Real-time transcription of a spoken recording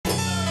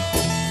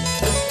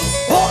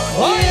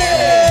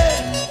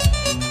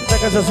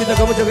cancioncita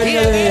con mucho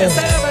cariño de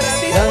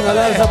Dando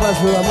Lanza para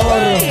su amor.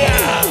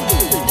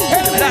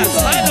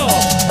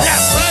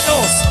 Las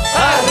manos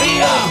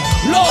arriba,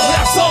 los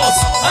brazos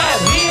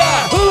arriba,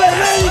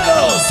 Medico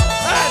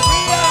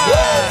arriba.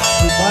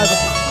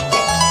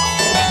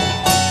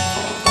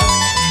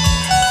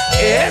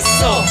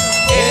 Eso,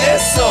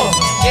 eso,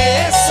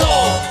 eso.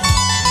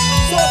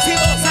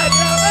 Sosimo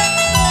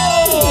Sacramento.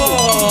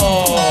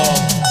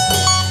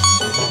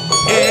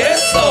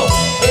 Eso,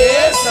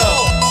 eso,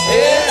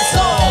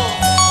 eso.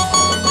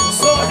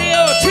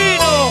 Sonido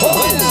chino.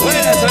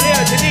 Buena sonido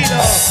chinito.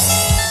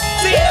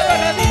 Sigue la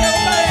barratita,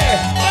 compadre.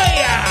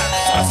 Vaya.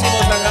 Sosimo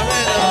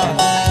Sacramento.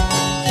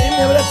 ¿Qué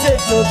me habrás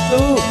hecho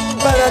tú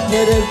para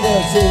quererte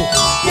así?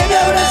 ¿Qué me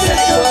habrás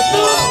hecho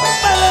tú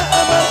para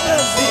amarte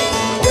así?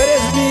 Tú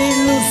eres mi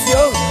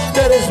ilusión, tú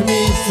eres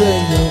mi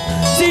sueño.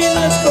 Si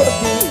no es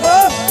contigo,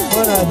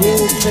 por nadie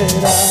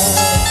será.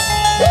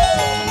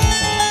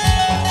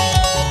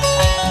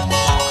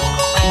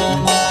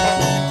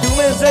 Tú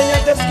me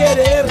enseñaste a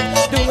querer,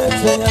 tú me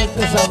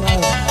enseñaste a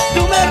amar.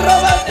 Tú me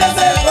robaste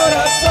el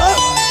corazón,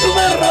 tú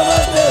me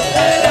robaste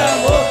el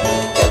amor.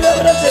 ¿Qué me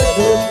habrás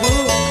hecho tú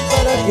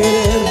para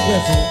quererte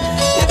así?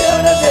 ¿Qué me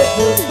habrás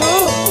hecho tú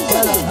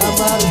para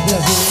amarte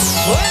así?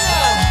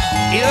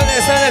 Buena. ¿Y dónde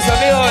está nuestro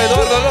amigo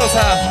Eduardo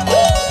Loza?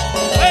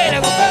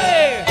 Buena,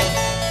 compadre.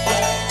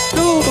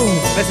 Tú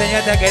 ¿Me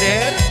enseñaste a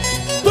querer?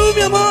 tú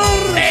mi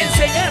amor, ¿Me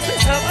enseñaste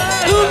a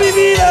amar? tú mi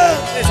vida.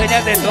 ¿Me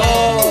enseñaste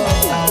todo?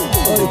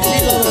 Hoy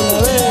chico de la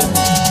vez.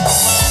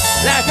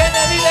 La gente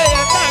vive de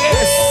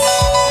ataques.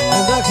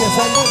 Andajes.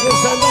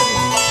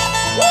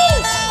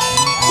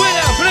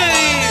 Buena,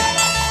 Freddy.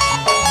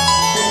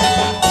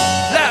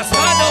 Las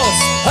manos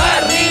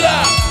arriba,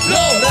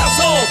 los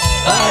brazos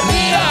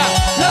arriba,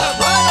 las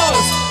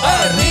manos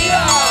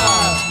arriba.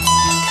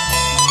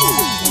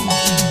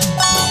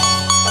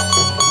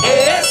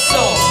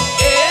 Eso,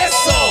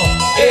 eso,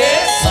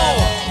 eso,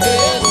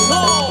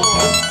 eso.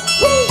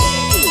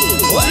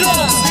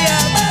 Los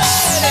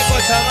diamantes de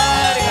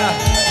Cochamarga.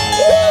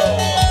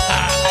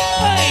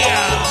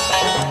 Vaya.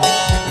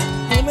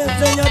 Tú me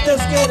enseñaste a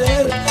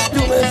querer,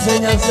 tú me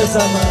enseñaste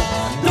a amar.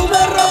 Tú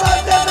me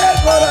robaste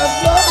el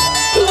corazón,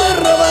 tú me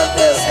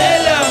robaste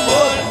el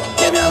amor.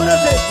 ¿Qué me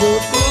habrás hecho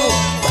tú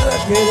para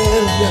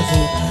quererte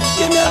así?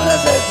 ¿Qué me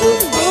habrás hecho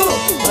tú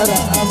para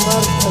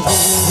amarte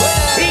así?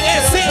 Y que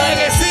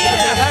siga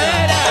la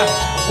cadera.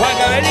 Juan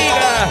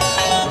Cabelica.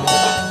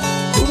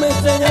 Tú me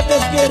enseñaste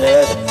a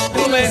querer,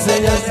 tú me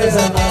enseñaste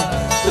a amar.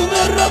 Tú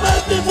me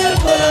robaste el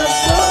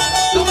corazón,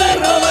 tú me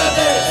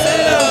robaste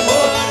el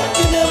amor.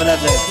 ¿Qué me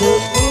habrás hecho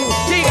tú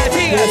Chicas, para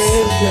chicas.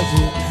 quererte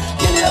así?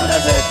 ¿Qué me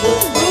habrás hecho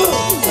tú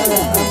para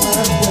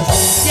amarte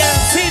así?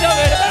 Yancino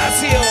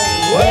Gervasio.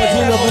 Vamos, Buena,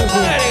 Chino, perfecto.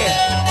 compadre.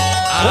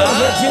 Vamos a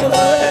ver, Chino,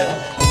 para ver.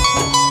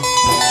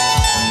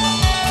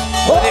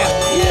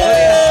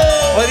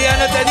 Hoy día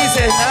no te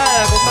dices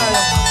nada, compadre.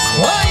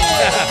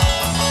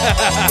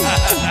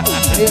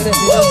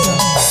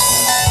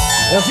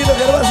 Yancino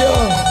Gervasio,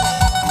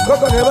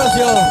 Coco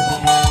Gervasio.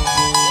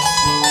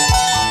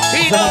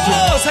 Y nos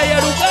vamos a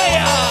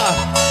Yarucaya.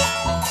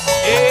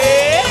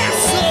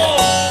 Eso.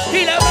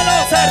 Y las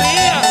manos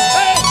arriba.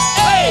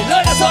 ¡Ey! Los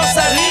brazos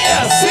arriba.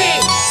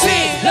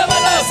 Sí, las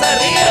manos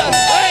arriba.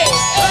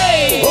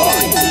 ¡Ey!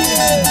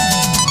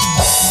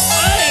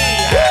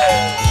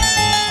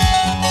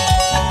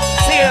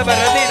 Sigue las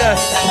barratitas.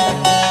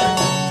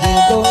 Mi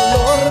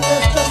dolor me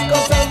estás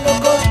causando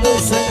con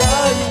tus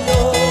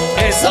engaños.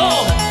 Eso.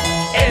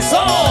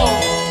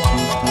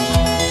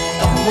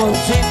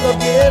 Amorcito,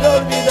 quiero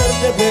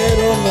olvidarte,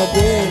 pero no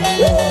puedo.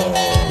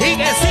 Y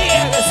que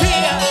siga.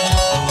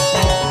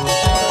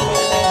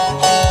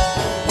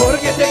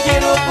 Porque te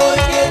quiero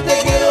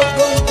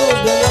con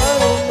todo el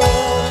alma.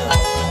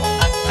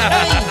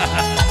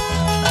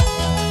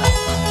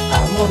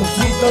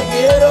 Amorcito,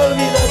 quiero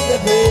olvidarte,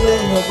 pero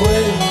no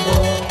puedo.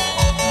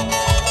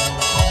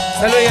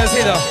 Salud,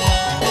 Yancino.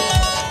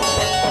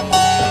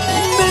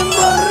 Me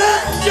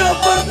emborracho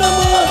por tu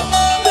amor,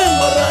 me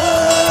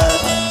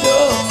emborracho.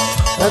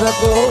 Cada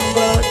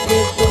copa que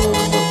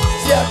tomo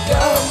se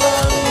acaba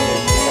mi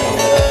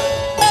vida.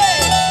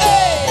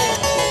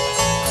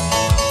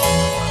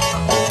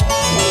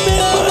 Me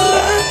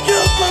emborracho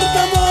por tu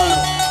amor,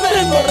 me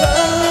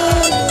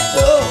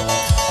emborracho.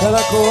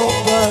 Cada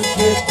copa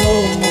que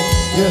tomo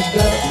se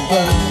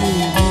acaba mi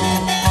vida.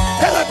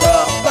 Cada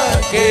copa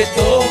que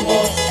tomo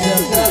se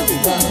acaba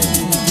mi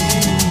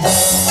vida.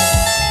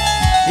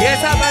 Y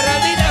esa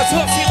barradita,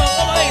 Sosimo,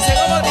 ¿cómo dice?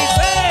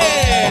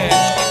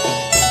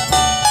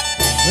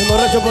 Me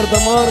emborracho por tu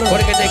amor,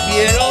 Porque te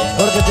quiero.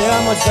 porque te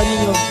amo,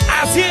 cariño.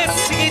 Así es,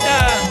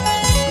 chiquita.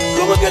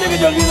 ¿Cómo quieres que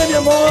te olvide, mi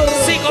amor?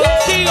 Sí,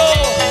 contigo.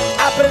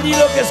 Aprendí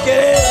lo que es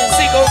querer,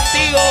 Sí,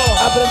 contigo.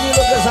 aprendí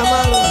lo que es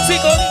amar. Sí,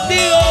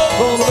 contigo.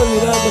 ¿Cómo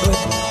olvidarte?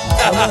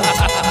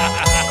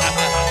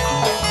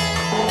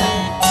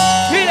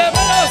 Y las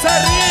manos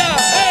arriba.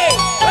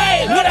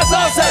 ¡Ey! Los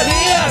brazos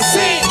arriba.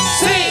 Sí,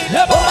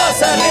 las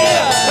manos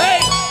arriba.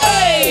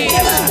 ¡Ey!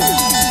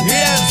 Y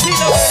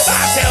Yancino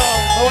Gervasio.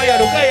 Me voy a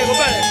Yarucaya,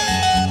 compadre.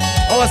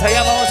 Vamos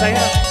allá, vamos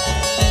allá.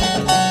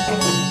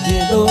 Qué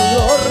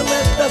dolor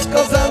me estás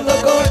causando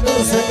con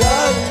tus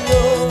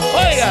engaños.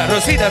 Oiga,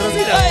 Rosita,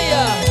 Rosita.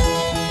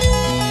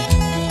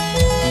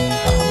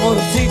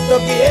 Amorcito,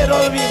 quiero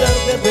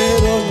olvidarte,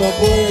 pero no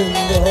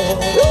puedo.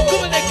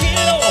 ¿Cómo te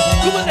quiero?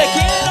 ¿Cómo te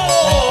quiero?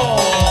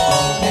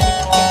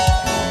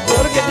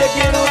 Porque te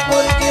quiero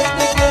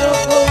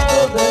con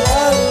todo el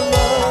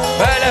alma.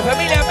 Para la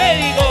familia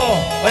Medico,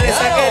 para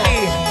esa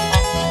Kelly.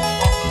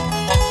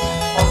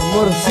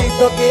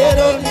 Amorcito,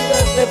 quiero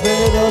olvidarte,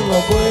 pero no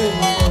puedo.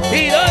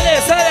 ¿Y dónde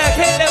está la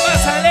gente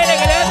más alegre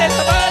que levante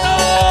la mano?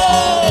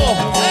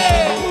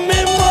 Me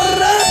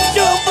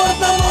emborracho por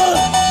tu amor,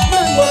 me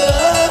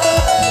emborracho.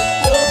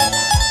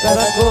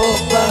 Cada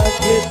copa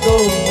que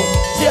tomo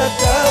se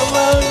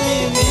acaba mi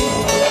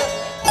vida.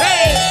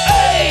 ¡Ey,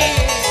 ey!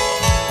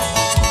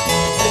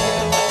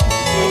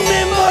 Me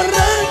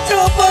emborracho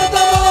por tu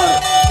amor,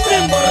 me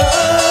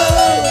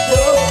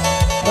emborracho.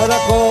 Cada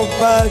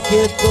copa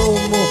que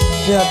tomo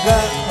se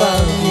acaba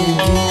mi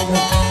vida.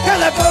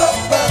 Cada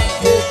copa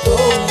que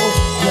tomo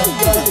se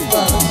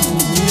acaba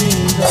mi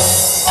vida.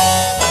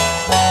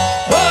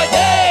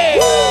 ¡Oye!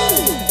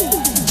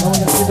 Vamos,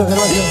 Necesito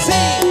Gervasio. Sí.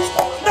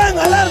 ¡Dan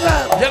alarma!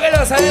 Yo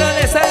quiero saber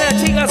dónde están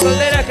las chicas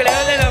solteras que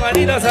levanten las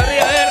manitos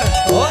arriba, a ver.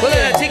 ¿Dónde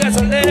las chicas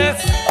solteras?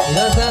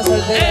 ¿Dónde están las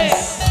solteras?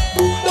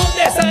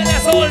 ¿Dónde están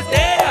las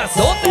solteras?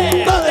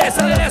 ¿Dónde? ¿Dónde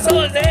están las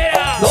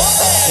solteras?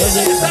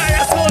 ¿Dónde están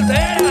las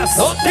solteras?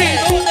 ¿Dónde?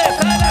 ¿Dónde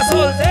están las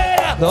solteras?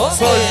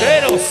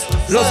 Solteros.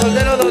 Los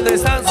solteros donde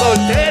están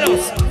solteros.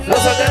 Los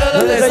solteros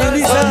donde están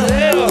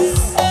solteros.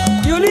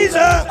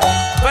 ¡Yulisa!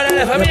 Para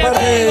la familia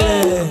Medico.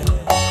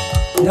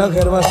 Ya,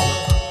 Gervasio.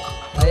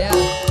 Allá.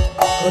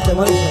 No te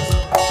molestas.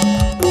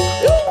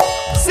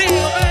 Sí,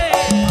 hombre.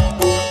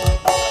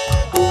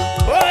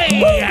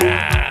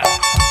 Oiga.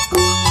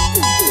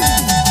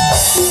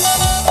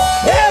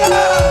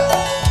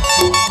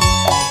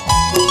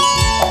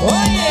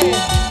 Oye.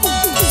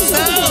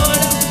 Sabor,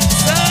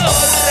 sabor.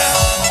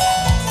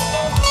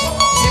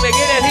 Si me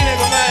quieres, dime,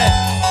 comadre.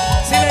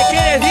 Si me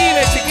quieres,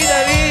 dime, chiquita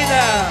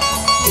linda.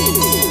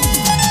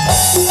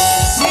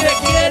 Si me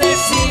quieres,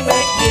 si me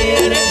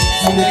quieres,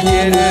 si me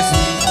quieres.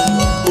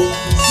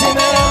 Si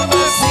me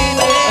amas, si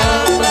me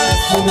amas.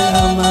 Si me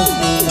amas,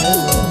 dímelo.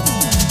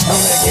 No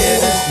me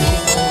quieres,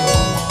 dímelo.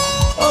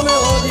 O me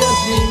odias,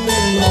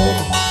 dímelo.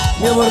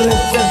 Me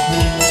aborreces,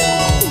 dímelo.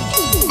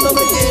 No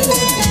me quieres,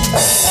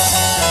 dímelo.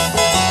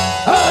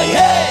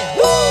 ¡Oye!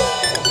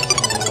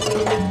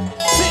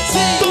 Sí,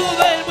 sí.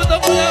 Todo el mundo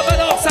con las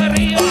manos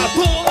arriba.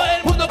 Todo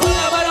el mundo con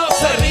las manos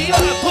arriba.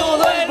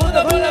 Todo el mundo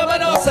con las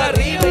manos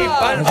arriba. Y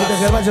palmas. Necesito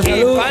Gervasio, Y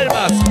salud.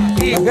 palmas.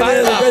 Y La gente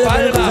palmas, de la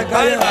calle, palmas, que no se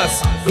calla. palmas.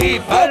 Y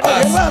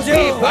palmas. Gervasio.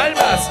 Y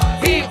palmas.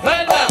 Y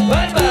palmas,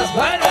 palmas,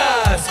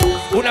 palmas.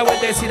 Una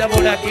vueltecita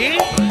por aquí.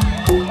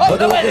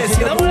 Otra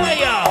vueltecita por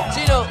allá.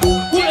 Chino.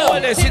 Una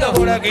vueltecita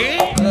por aquí.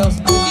 Los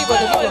equipos,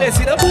 Una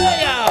vueltecita por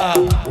allá.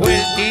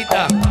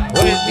 Vueltita,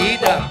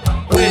 vueltita,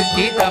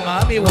 vueltita,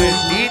 mami,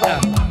 vueltita,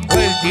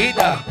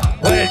 vueltita,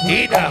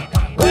 vueltita,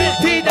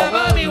 vueltita,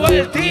 mami,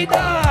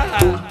 vueltita.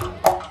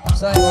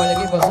 Sabe cómo el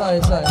equipo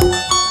sabe, sabe.